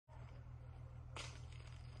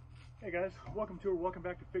Hey guys, welcome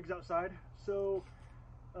back to Figs Outside. So,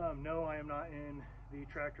 no, I am not in the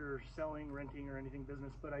tractor selling, renting, or anything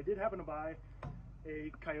business, but I did happen to buy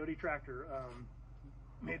a KIOTI tractor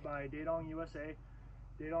made by Daedong USA.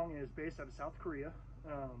 Daedong is based out of South Korea.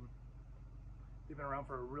 They've been around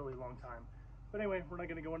for a really long time. But anyway, we're not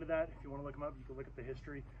going to go into that. If you want to look them up, you can look at the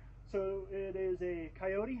history. So it is a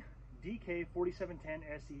KIOTI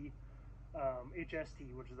DK4710SE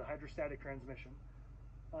HST, which is a hydrostatic transmission.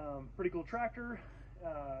 Pretty cool tractor.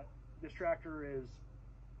 This tractor is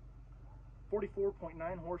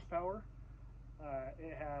 44.9 horsepower.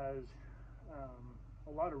 It has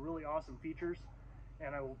a lot of really awesome features,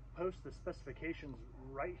 and I will post the specifications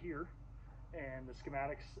right here and the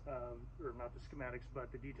schematics, or not the schematics, but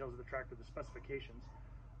the details of the tractor, the specifications,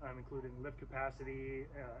 including lift capacity,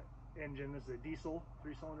 engine. This is a diesel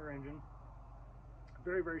 3-cylinder engine.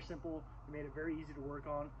 Very, very simple. We made it very easy to work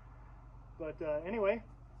on. But anyway,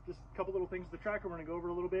 just a couple little things. The tractor we're going to go over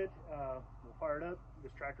a little bit. We'll fire it up.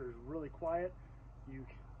 This tractor is really quiet. You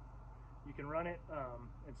can run it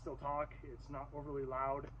and still talk. It's not overly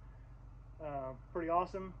loud. Pretty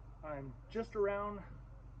awesome. I'm just around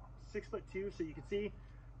 6'2", so you can see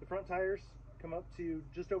the front tires come up to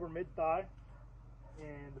just over mid-thigh,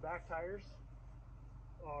 and the back tires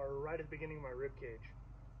are right at the beginning of my rib cage.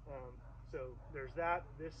 So there's that.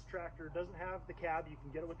 This tractor doesn't have the cab. You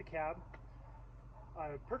can get it with the cab.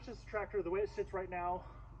 I purchased the tractor the way it sits right now,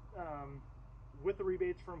 with the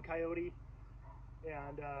rebates from KIOTI,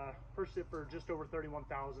 and purchased it for just over $31,000.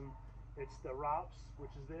 It's the ROPS,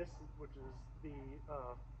 which is the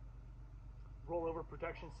rollover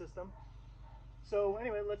protection system. So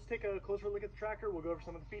anyway, let's take a closer look at the tractor. We'll go over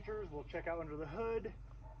some of the features. We'll check out under the hood,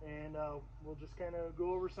 and we'll just kind of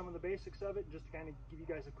go over some of the basics of it, just to kind of give you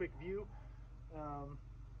guys a quick view.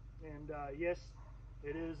 Yes,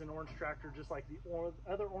 it is an orange tractor, just like the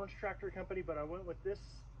other orange tractor company, but I went with this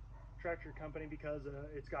tractor company because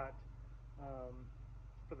it's got,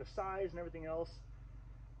 for the size and everything else,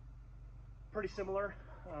 pretty similar.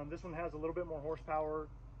 This one has a little bit more horsepower.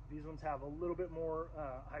 These ones have a little bit more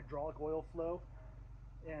hydraulic oil flow.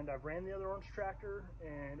 And I've ran the other orange tractor,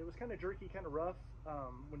 and it was kind of jerky, kind of rough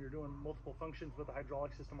when you're doing multiple functions with the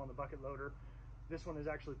hydraulic system on the bucket loader. This one is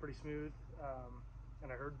actually pretty smooth,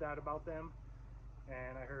 and I heard that about them.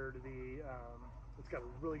 And I heard it's got a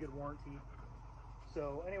really good warranty.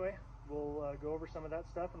 So anyway, we'll go over some of that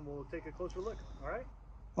stuff, and we'll take a closer look.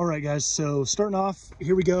 All right guys, so starting off,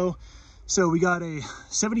 here we go. So we got a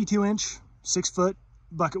 72-inch 6-foot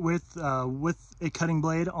bucket width with a cutting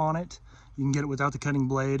blade on it. You can get it without the cutting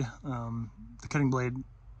blade. The cutting blade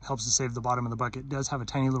helps to save the bottom of the bucket. It does have a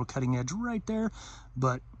tiny little cutting edge right there,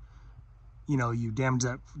 but you know, you damage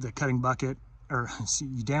the cutting bucket, or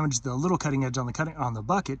you damage the little cutting edge on the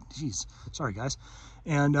bucket. Jeez, sorry guys.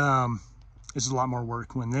 And this is a lot more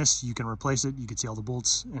work. When this, you can replace it. You can see all the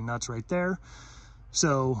bolts and nuts right there.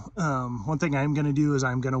 So one thing I'm going to do is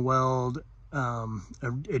I'm going to weld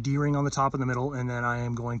a D-ring on the top and the middle, and then I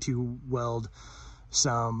am going to weld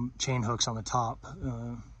some chain hooks on the top.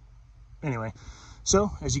 Anyway, so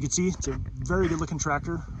as you can see, it's a very good looking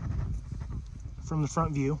tractor from the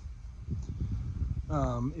front view.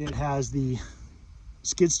 It has the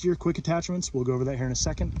skid steer quick attachments. We'll go over that here in a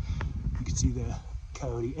second. You can see the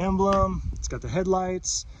KIOTI emblem. It's got the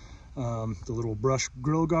headlights, the little brush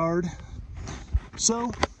grill guard.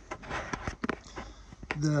 So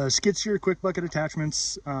the skid steer quick bucket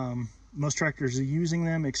attachments, most tractors are using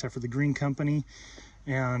them except for the Green Company,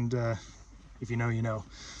 and if you know, you know.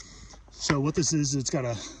 So what this is, it's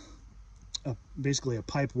got basically a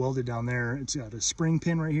pipe welded down there. It's got a spring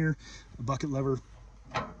pin right here, a bucket lever,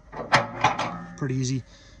 pretty easy.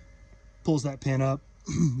 Pulls that pin up,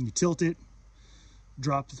 you tilt it,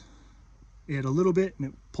 drop it a little bit, and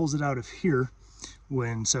it pulls it out of here.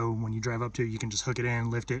 So when you drive up to it, you can just hook it in,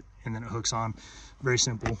 lift it, and then it hooks on. Very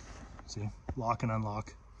simple. See, lock and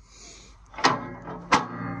unlock.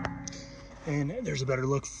 And there's a better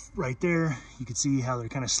look right there. You can see how they're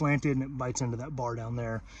kind of slanted, and it bites into that bar down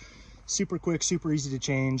there. Super quick, super easy to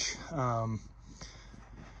change.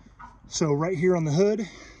 So right here on the hood,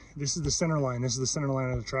 this is the center line. This is the center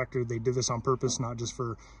line of the tractor. They did this on purpose, not just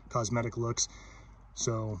for cosmetic looks.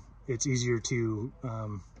 So it's easier to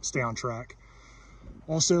stay on track.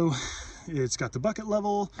 Also, it's got the bucket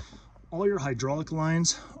level. All your hydraulic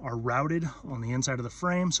lines are routed on the inside of the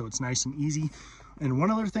frame, so it's nice and easy. And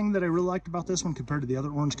one other thing that I really liked about this one compared to the other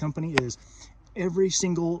orange company is every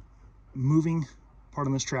single moving part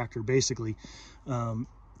on this tractor basically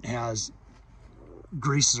has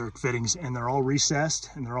grease zerk fittings, and they're all recessed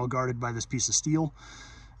and they're all guarded by this piece of steel,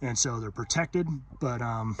 and so they're protected. But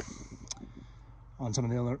On some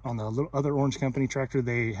of the other Orange Company tractor,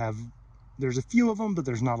 there's a few of them, but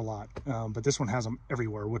there's not a lot. But this one has them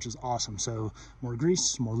everywhere, which is awesome. So more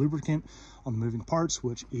grease, more lubricant on the moving parts,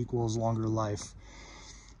 which equals longer life.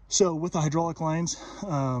 So with the hydraulic lines,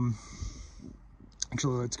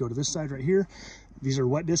 actually, let's go to this side right here. These are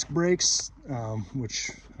wet disc brakes,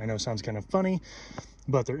 which I know sounds kind of funny,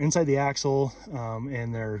 but they're inside the axle,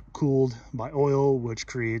 and they're cooled by oil, which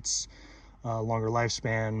creates longer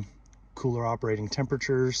lifespan, cooler operating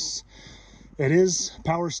temperatures. It is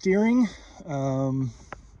power steering. So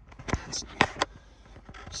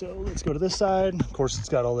let's go to this side. Of course, it's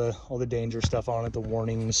got all the danger stuff on it, the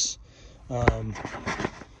warnings.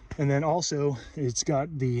 And then also it's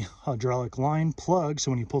got the hydraulic line plug.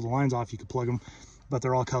 So when you pull the lines off, you can plug them, but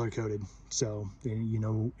they're all color coded. So you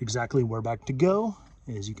know exactly where back to go,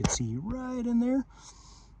 as you can see right in there.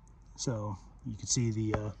 So you can see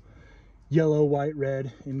the yellow, white,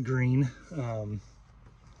 red, and green.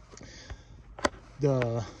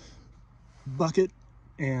 The bucket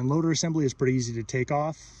and loader assembly is pretty easy to take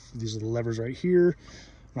off. These are the levers right here.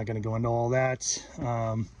 I'm not going to go into all that.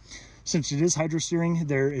 Since it is hydro steering,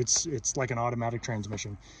 it's like an automatic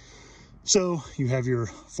transmission. So you have your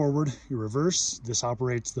forward, your reverse. This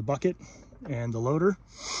operates the bucket and the loader.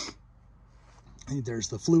 There's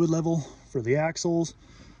the fluid level for the axles.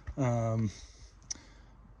 Oh,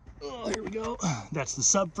 here we go. That's the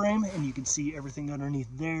subframe, and you can see everything underneath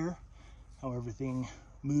there, how everything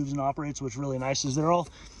moves and operates. What's really nice is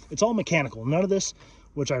it's all mechanical. None of this,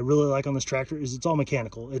 which I really like on this tractor, is it's all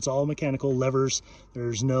mechanical. It's all mechanical levers.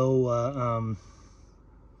 There's no,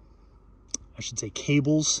 I should say,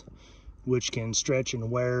 cables, which can stretch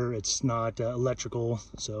and wear. It's not electrical,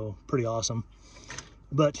 so pretty awesome.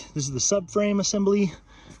 But this is the subframe assembly.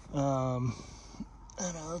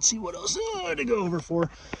 Let's see what else to go over for.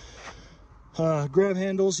 Grab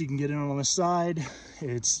handles, you can get in on the side.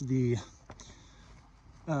 It's the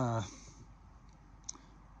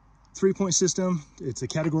 3-point system. It's a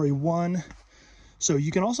category 1. So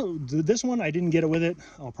you can also, this one, I didn't get it with it.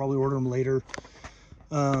 I'll probably order them later.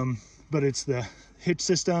 But it's the hitch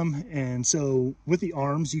system. And so with the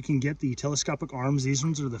arms, you can get the telescopic arms. These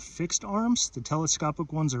ones are the fixed arms. The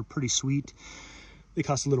telescopic ones are pretty sweet. They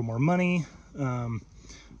cost a little more money.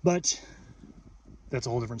 But that's a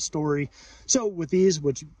whole different story. So with these,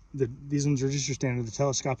 these ones are just your standard. The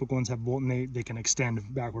telescopic ones have bolt, and they can extend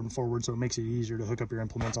backward and forward, so it makes it easier to hook up your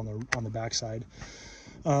implements on the back side.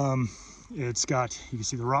 It's got, you can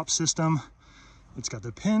see the ROP system. It's got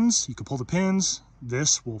the pins. You can pull the pins.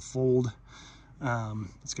 This will fold.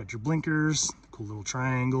 It's got your blinkers, cool little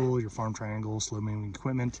triangle, your farm triangle, slow moving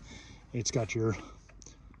equipment. It's got your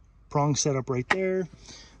prong setup right there.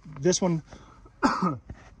 This one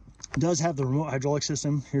does have the remote hydraulic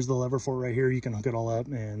system. Here's the lever for it right here. You can hook it all up,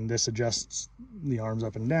 and this adjusts the arms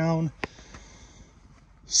up and down.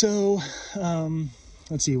 So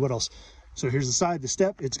let's see what else. So here's the side, the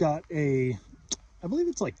step. It's got I believe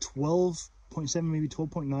it's like 12.7, maybe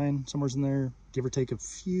 12.9, somewhere's in there, give or take a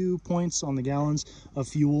few points on the gallons of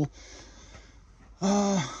fuel.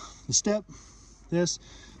 The step, this.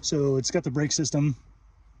 So it's got the brake system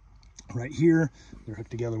right here. They're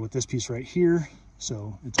hooked together with this piece right here.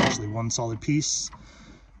 So it's actually one solid piece.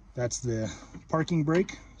 That's the parking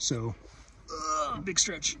brake. So big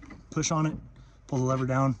stretch, push on it, pull the lever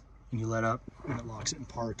down, and you let up, and it locks it in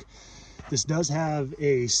park. This does have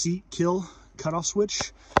a seat kill cutoff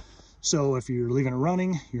switch. So if you're leaving it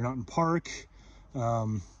running, you're not in park,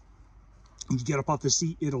 you get up off the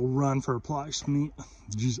seat, it'll run for approximately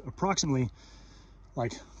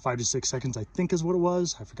like 5 to 6 seconds, I think is what it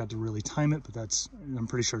was. I forgot to really time it, but I'm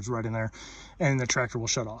pretty sure it's right in there. And the tractor will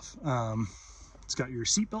shut off. It's got your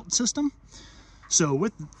seatbelt system. So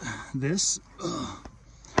with this,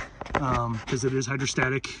 because it is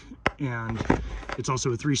hydrostatic and it's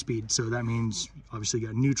also a 3-speed, so that means obviously you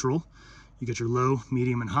got neutral. You got your low,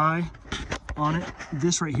 medium, and high on it.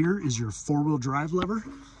 This right here is your 4-wheel drive lever.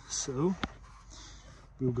 So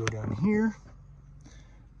we'll go down here.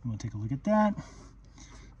 We'll take a look at that.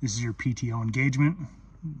 This is your PTO engagement,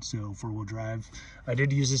 so 4-wheel drive. I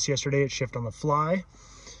did use this yesterday at Shift on the Fly.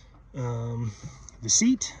 The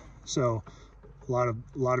seat, so a lot of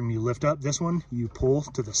them you lift up. This one you pull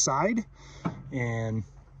to the side, and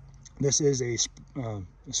this is a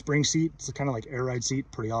spring seat. It's kind of like air ride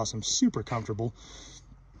seat, pretty awesome, super comfortable.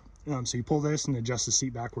 So you pull this and adjust the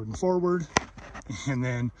seat backward and forward, and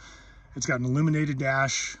then it's got an illuminated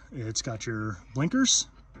dash. It's got your blinkers,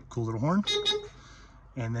 cool little horn.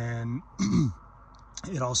 And then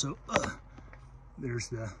it also, there's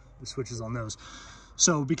the switches on those.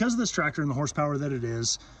 So because of this tractor and the horsepower that it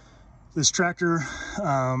is, this tractor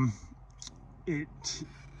it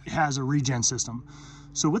has a regen system.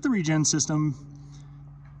 So with the regen system,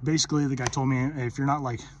 basically the guy told me if you're not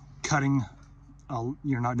like cutting,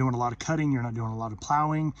 you're not doing a lot of cutting, you're not doing a lot of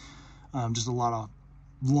plowing, just a lot of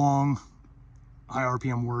long, high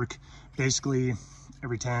RPM work, basically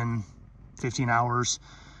every 10, 15 hours,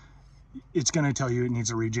 it's going to tell you it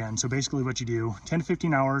needs a regen. So basically what you do, 10 to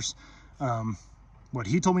 15 hours, what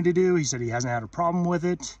he told me to do, he said he hasn't had a problem with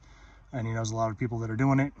it, and he knows a lot of people that are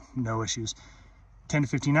doing it, no issues. 10 to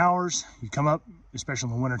 15 hours, you come up, especially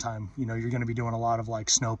in the wintertime, you know, you're going to be doing a lot of like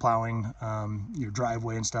snow plowing, your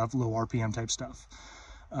driveway and stuff, low RPM type stuff.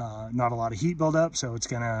 Not a lot of heat buildup, so it's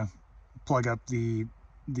going to plug up the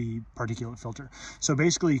particulate filter. So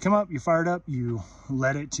basically you come up, you fire it up, you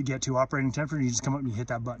let it to get to operating temperature, you just come up and you hit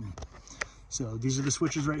that button. So these are the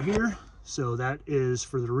switches right here. So that is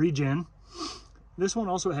for the regen. This one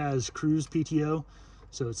also has cruise PTO,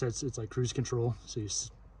 so it says it's like cruise control. So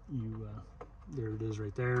you there it is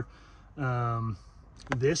right there.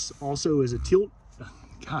 This also is a tilt,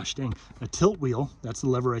 gosh dang, a tilt wheel. That's the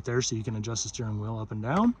lever right there, so you can adjust the steering wheel up and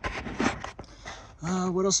down.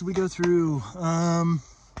 What else did we go through?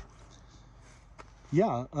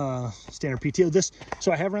 Standard PTO.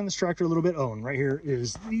 So I have run this tractor a little bit. Oh, and right here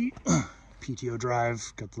is the PTO drive.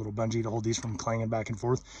 Got the little bungee to hold these from clanging back and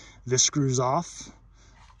forth. This screws off.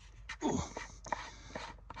 Ooh.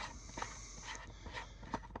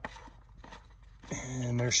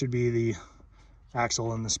 And there should be the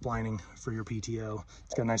axle and the splining for your PTO.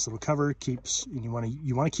 It's got a nice little cover. Keeps, and you want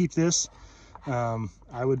to keep this.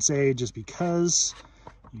 I would say just because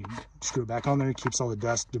you screw it back on there, it keeps all the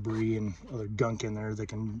dust, debris, and other gunk in there that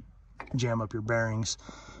can jam up your bearings.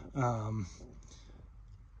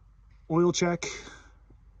 Oil check.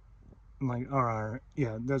 I'm like, all right,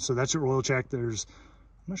 yeah, so that's your oil check. I'm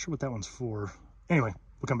not sure what that one's for. Anyway,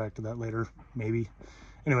 we'll come back to that later, maybe.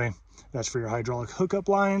 Anyway, that's for your hydraulic hookup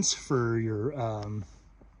lines, for your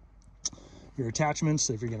attachments,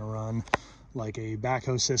 if you're gonna run like a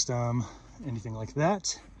backhoe system, anything like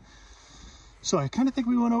that. So I kind of think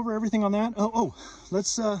we went over everything on that.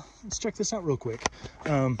 Let's check this out real quick.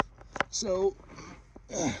 Sorry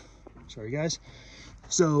guys.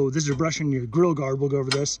 So this is your brush and your grill guard. We'll go over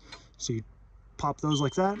this. So you pop those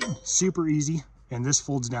like that, super easy, and this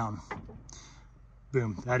folds down.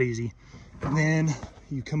 Boom, that easy. And then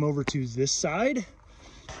you come over to this side,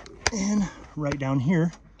 and right down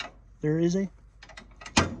here, there is a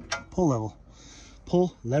pull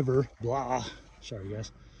lever, blah. Sorry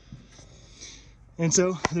guys. And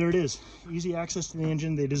so there it is, easy access to the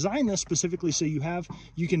engine. They designed this specifically so you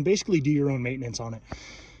can basically do your own maintenance on it.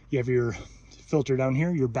 You have your filter down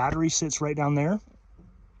here, your battery sits right down there.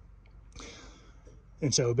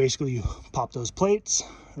 And so basically you pop those plates,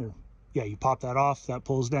 you pop that off, that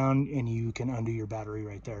pulls down, and you can undo your battery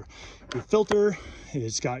right there. Your filter,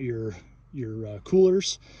 it's got your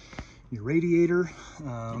coolers, your radiator.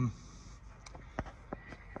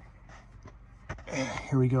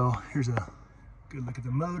 Here we go. Here's a good look at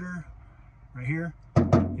the motor right here.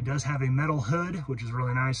 It does have a metal hood, which is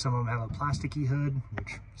really nice. Some of them have a plasticky hood,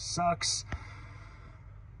 which sucks.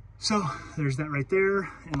 So there's that right there.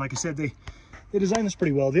 And like I said, they designed this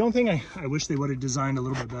pretty well. The only thing I wish they would have designed a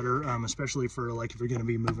little bit better, especially for like if you're going to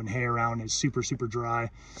be moving hay around, it's super dry,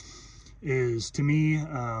 is to me,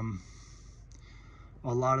 a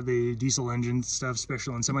lot of the diesel engine stuff,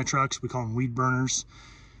 especially on semi trucks, we call them weed burners.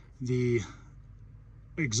 The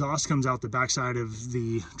exhaust comes out the backside of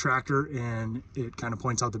the tractor and it kind of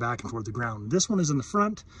points out the back and toward the ground. This one is in the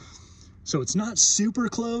front, so it's not super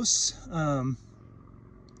close,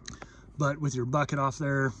 but with your bucket off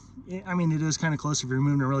there, I mean, it is kind of close if you're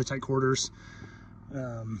moving in really tight quarters.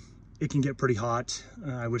 It can get pretty hot.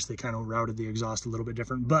 I wish they kind of routed the exhaust a little bit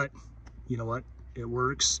different, but you know what, it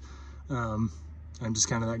works. I'm just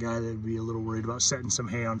kind of that guy that would be a little worried about setting some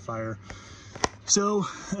hay on fire. So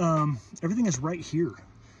everything is right here.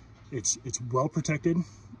 It's well protected.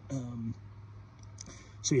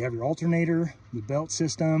 So you have your alternator, the belt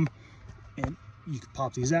system, and you can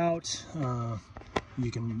pop these out. You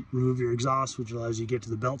can remove your exhaust, which allows you to get to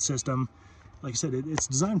the belt system. Like I said, it's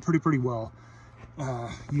designed pretty well.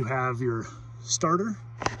 You have your starter,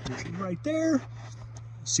 which is right there.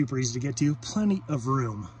 Super easy to get to, plenty of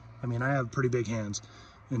room. I mean, I have pretty big hands,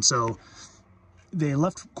 and so they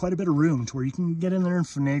left quite a bit of room to where you can get in there and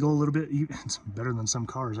finagle a little bit. It's better than some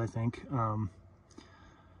cars, I think.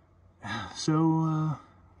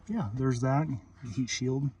 Yeah, there's that heat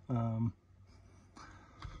shield.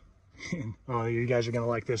 And, oh, you guys are gonna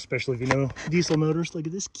like this, especially if you know diesel motors. Look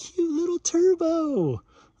at this cute little turbo,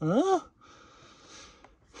 huh?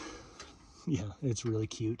 Yeah, it's really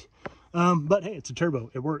cute. But hey, it's a turbo,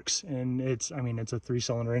 it works, and it's, I mean, it's a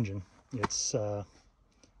 3-cylinder engine. It's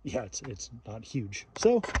yeah, it's not huge.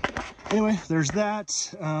 So anyway, there's that.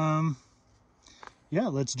 Yeah,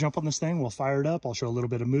 let's jump on this thing. We'll fire it up. I'll show a little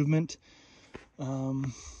bit of movement. All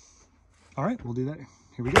right, we'll do that.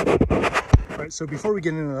 Here we go. All right, so before we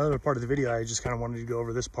get into the other part of the video, I just kind of wanted to go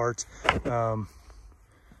over this part.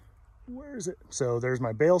 Where is it? So there's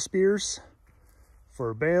my bale spears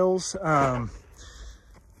for bales. I'm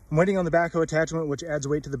waiting on the backhoe attachment, which adds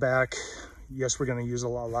weight to the back. Yes, we're going to use a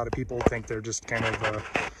lot of people think they're just kind of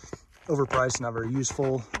overpriced, not very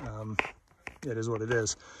useful. It is what it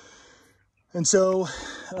is. And so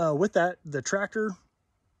with that, the tractor,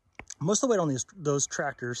 most of the weight on those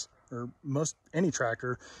tractors, or any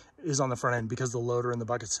tractor, is on the front end because of the loader and the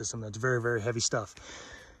bucket system. That's very, very heavy stuff.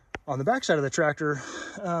 On the back side of the tractor,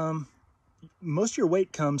 most of your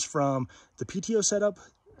weight comes from the PTO setup,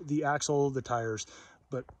 the axle, the tires,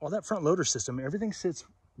 but all that front loader system, everything sits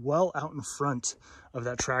well out in front of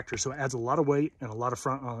that tractor. So it adds a lot of weight and a lot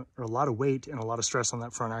of weight and a lot of stress on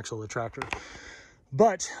that front axle of the tractor.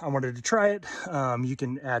 But I wanted to try it. You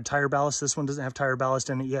can add tire ballast. This one doesn't have tire ballast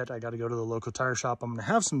in it yet. I got to go to the local tire shop. I'm going to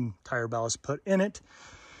have some tire ballast put in it.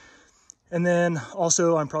 And then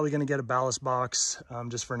also I'm probably going to get a ballast box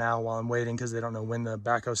just for now while I'm waiting, because they don't know when the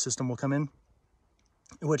backhoe system will come in,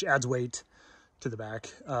 which adds weight to the back.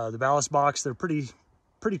 The ballast box, they're pretty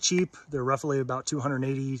cheap. They're roughly about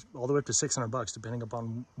 $280 all the way up to $600, depending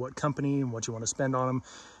upon what company and what you want to spend on them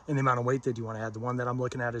and the amount of weight that you want to add. The one that I'm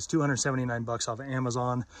looking at is $279 off of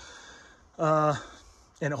Amazon, and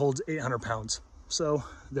it holds 800 pounds. So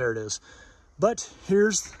there it is. But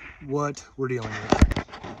here's what we're dealing with.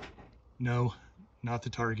 No, not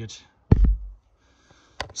the Target.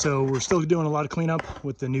 So we're still doing a lot of cleanup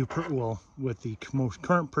with the new, with the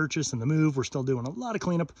current purchase and the move. We're still doing a lot of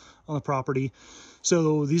cleanup on the property.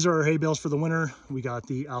 So these are our hay bales for the winter. We got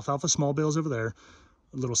the alfalfa small bales over there,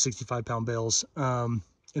 little 65-pound bales.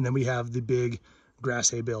 And then we have the big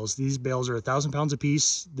grass hay bales. These bales are 1,000 pounds a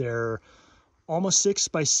piece. They're almost 6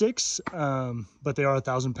 by 6, but they are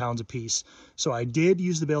 1,000 pounds a piece. So I did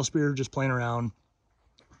use the bale spear just playing around,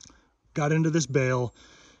 got into this bale,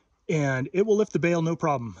 and it will lift the bale no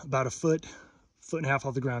problem, about a foot and a half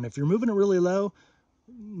off the ground. If you're moving it really low,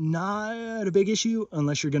 not a big issue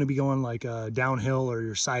unless you're going to be going like downhill or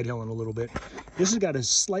you're side hilling a little bit. This has got a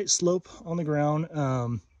slight slope on the ground.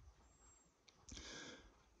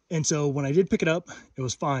 And so when I did pick it up, it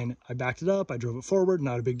was fine. I backed it up, I drove it forward,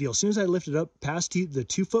 not a big deal. As soon as I lifted it up past the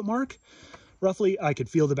 2-foot mark, roughly, I could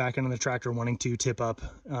feel the back end of the tractor wanting to tip up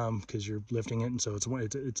because you're lifting it, and so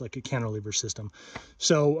it's like a cantilever system.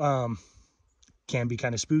 So can be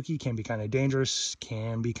kind of spooky, can be kind of dangerous,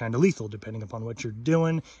 can be kind of lethal, depending upon what you're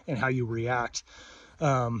doing and how you react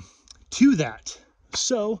to that.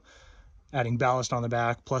 So adding ballast on the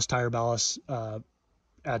back plus tire ballast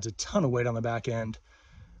adds a ton of weight on the back end.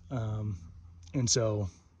 And so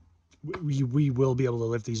we will be able to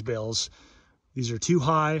lift these bales. These are too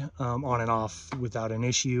high on and off without an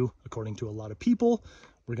issue, according to a lot of people.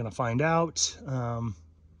 We're going to find out.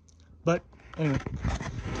 But anyway,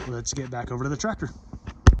 let's get back over to the tractor.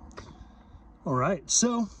 All right,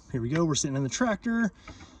 so here we go. We're sitting in the tractor.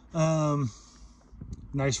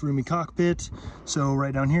 Nice roomy cockpit. So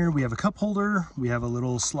right down here, we have a cup holder. We have a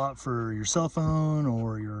little slot for your cell phone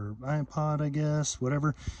or your iPod, I guess,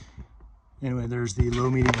 whatever. Anyway, there's the low,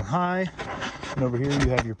 medium, or high. And over here, you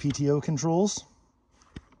have your PTO controls,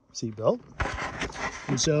 seat belt.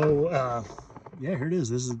 And so, yeah, here it is.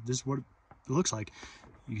 This is what it looks like.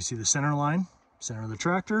 You can see the center line, center of the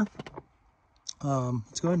tractor.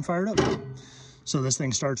 Let's go ahead and fire it up. So this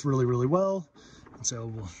thing starts really, really well. And so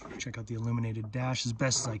we'll check out the illuminated dash as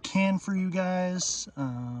best as I can for you guys.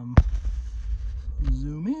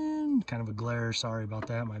 Zoom in, kind of a glare. Sorry about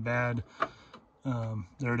that, my bad.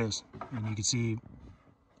 There it is. And you can see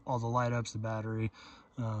all the light ups, the battery.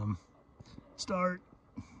 Start,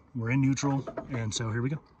 we're in neutral. And so here we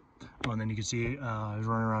go. Oh, and then you can see I was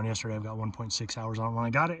running around yesterday. I've got 1.6 hours on it. When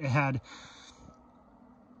I got it, it had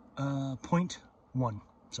 0.1.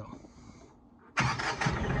 So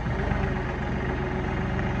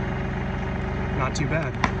not too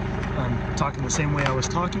bad. Talking the same way I was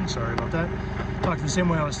talking. Sorry about that. Talking the same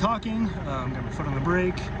way I was talking. Got my foot on the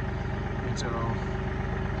brake. And so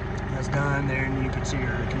that's done there, and you can see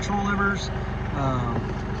your control levers.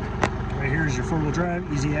 Right here is your 4-wheel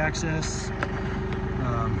drive, easy access.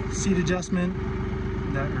 Seat adjustment,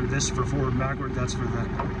 or this for forward and backward, that's for the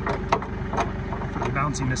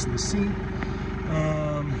bounciness of the seat.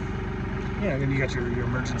 Yeah, and then you got your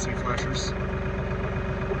emergency flashers.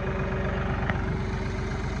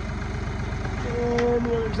 And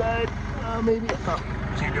the other side, maybe. Oh,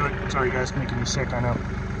 can't do it. Sorry guys, making me sick, I know.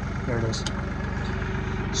 There it is.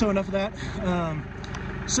 So enough of that.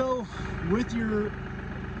 So with your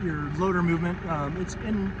loader movement, it's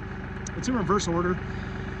in reverse order.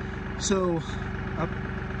 So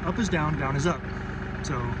up is down, down is up.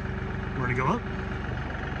 So we're gonna go up.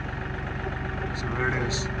 So there it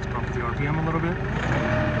is. Let's bump the RPM a little bit.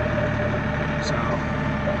 So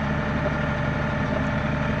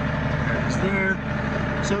there it is there.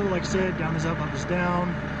 So like I said, down is up is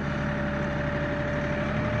down.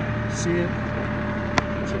 See it?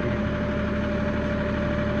 So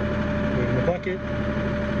put it in the bucket.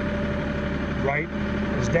 Right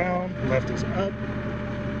is down, left is up.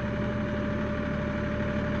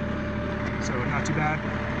 So not too bad.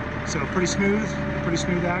 So pretty smooth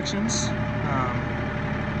actions.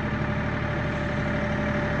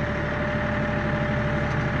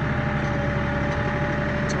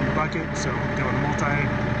 It's on the bucket, so going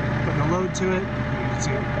putting the load to it. You can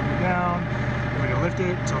see it go down. We're gonna lift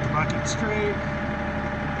it, tilt the bucket straight.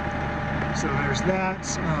 So there's that.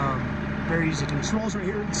 Very easy controls right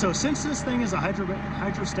here. So since this thing is a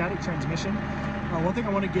hydrostatic transmission, one thing I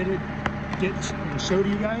want to get and show to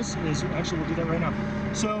you guys is, actually we'll do that right now.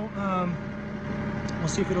 So we'll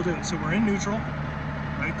see if it'll do it. So we're in neutral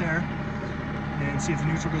right there, and see if the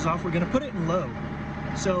neutral goes off. We're going to put it in low.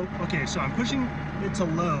 So okay, so I'm pushing it to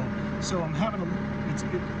low. So I'm having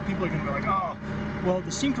people are going to be like, oh, well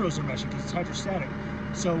the synchros are meshing because it's hydrostatic.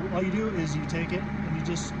 So all you do is you take it and you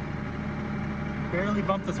just barely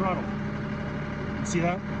bump the throttle. See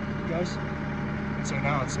that, guys? And so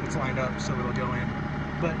now it's lined up, so it'll go in.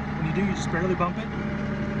 But when you do, you just barely bump it.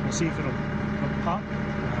 We'll see if it'll pop.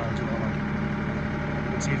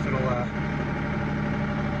 Let's see if it'll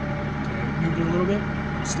okay, moved it a little bit.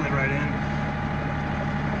 Slid right in.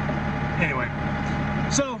 Anyway,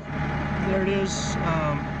 so there it is.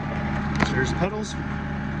 So there's the pedals.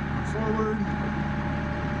 Forward.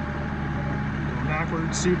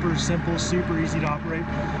 Backwards, super simple, super easy to operate.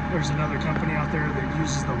 There's another company out there that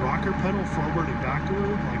uses the rocker pedal forward and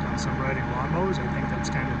backward, like on some riding lawnmowers. I think that's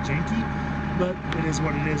kind of janky, but it is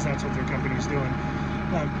what it is. That's what their company's doing.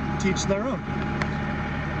 Teach their own.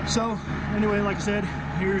 So anyway, like I said,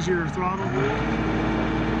 here's your throttle.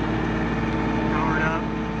 Powered up,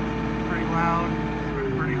 pretty loud,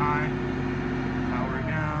 pretty high. Power it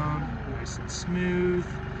down, nice and smooth.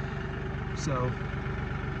 So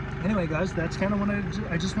anyway guys, that's kind of what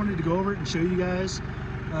I just wanted to go over it and show you guys.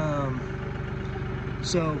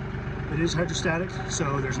 So it is hydrostatic,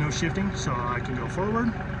 so there's no shifting, so I can go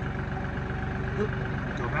forward,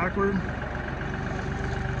 go backward,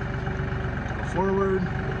 go forward,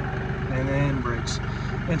 and then brakes.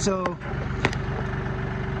 And so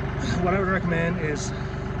what I would recommend is,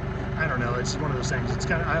 I don't know, it's one of those things. It's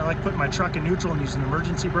kind of, I like putting my truck in neutral and using an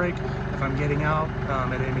emergency brake. If I'm getting out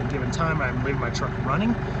at any given time, I'm leaving my truck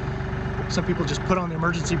running. Some people just put on the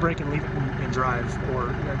emergency brake and leave it and drive,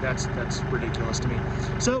 or that's ridiculous to me.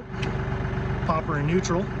 So pop her in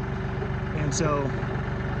neutral, and so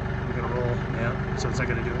we're gonna roll. Yeah, so it's not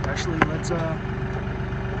gonna do it. Actually, let's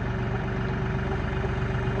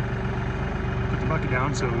put the bucket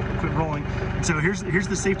down so we quit rolling. And so here's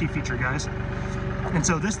the safety feature, guys. And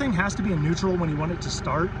so this thing has to be in neutral when you want it to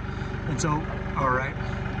start. And so, all right,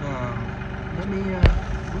 let me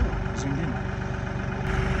zoom in.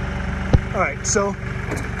 All right, so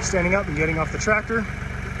standing up and getting off the tractor.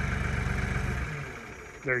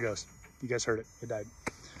 There he goes. You guys heard it, it died.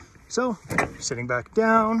 So sitting back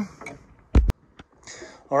down.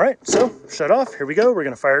 All right, so shut off, here we go. We're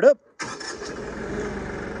gonna fire it up.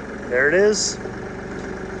 There it is.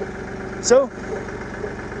 So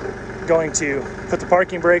going to put the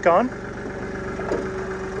parking brake on,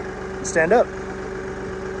 stand up.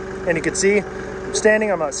 And you can see I'm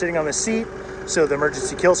standing, I'm not sitting on the seat. So the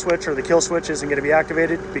emergency kill switch or the kill switch isn't going to be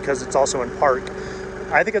activated because it's also in park.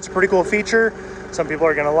 I think it's a pretty cool feature. Some people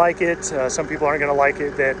are going to like it. Some people aren't going to like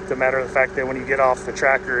it. That the matter of the fact that when you get off the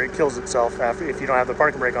tractor, it kills itself if you don't have the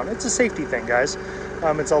parking brake on. It's a safety thing, guys.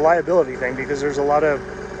 It's a liability thing because there's a lot of,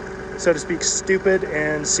 so to speak, stupid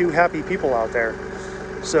and sue happy people out there.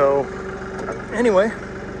 So anyway,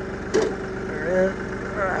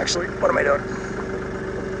 actually, what am I doing?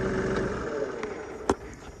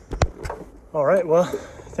 All right, well,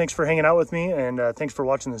 thanks for hanging out with me, and thanks for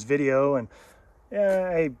watching this video. And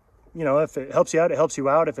you know, if it helps you out, it helps you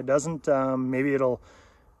out. If it doesn't, maybe it'll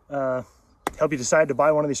help you decide to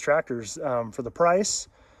buy one of these tractors. For the price,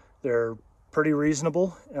 they're pretty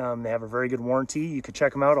reasonable. They have a very good warranty. You can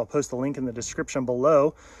check them out. I'll post the link in the description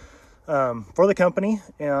below for the company.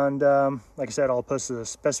 And like I said, I'll post the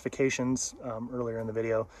specifications earlier in the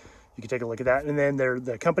video. you can take a look at that. And then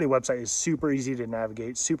the company website is super easy to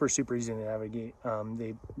navigate, super easy to navigate.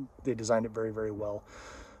 They designed it very, very well.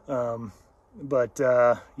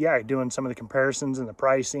 Yeah, doing some of the comparisons and the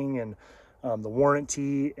pricing and the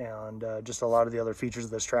warranty and just a lot of the other features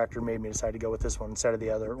of this tractor made me decide to go with this one instead of the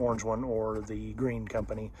other orange one or the green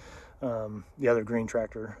company, the other green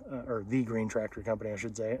tractor, or the green tractor company, I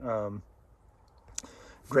should say.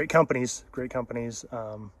 Great companies,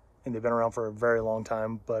 and they've been around for a very long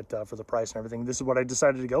time, but for the price and everything, this is what I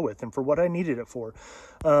decided to go with, and for what I needed it for.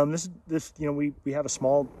 This you know, we have a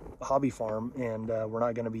small hobby farm, and we're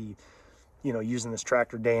not going to be, you know, using this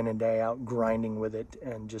tractor day in and day out, grinding with it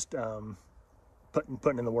and just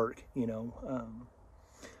putting in the work, you know.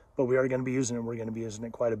 But we are going to be using it. We're going to be using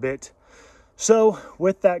it quite a bit. So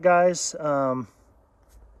with that, guys,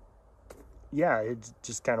 yeah, it's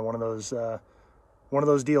just kind of one of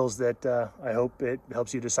those deals that I hope it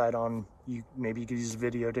helps you decide on. Maybe you could use a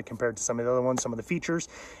video to compare it to some of the other ones, some of the features.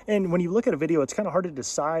 And when you look at a video, it's kind of hard to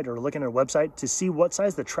decide, or looking at a website, to see what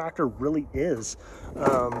size the tractor really is.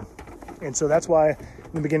 And so that's why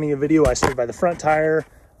in the beginning of the video, I stood by the front tire,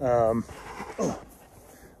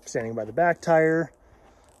 standing by the back tire.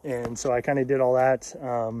 And so I kind of did all that.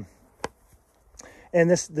 And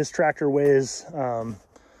this tractor weighs, I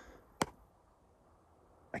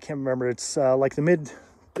can't remember. It's like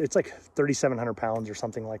it's like 3,700 pounds or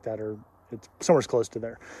something like that, or it's somewhere close to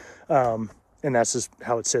there. And that's just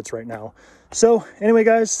how it sits right now. So anyway,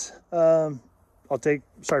 guys, sorry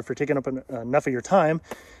for taking up enough of your time.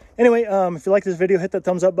 Anyway, if you like this video, hit that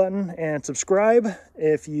thumbs up button and subscribe.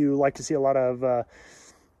 If you like to see a lot of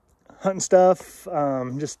hunting stuff,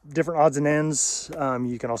 just different odds and ends,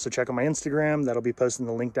 you can also check out my Instagram. That'll be posting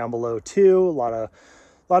the link down below too. A lot of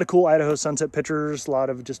cool Idaho sunset pictures, a lot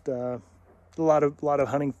of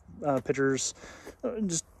hunting pictures,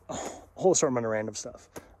 just a whole assortment of random stuff,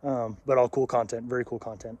 but all cool content, very cool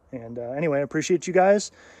content. And anyway, I appreciate you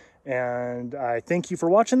guys, and I thank you for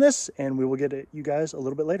watching this, and we will get at you guys a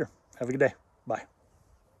little bit later. Have a good day. Bye.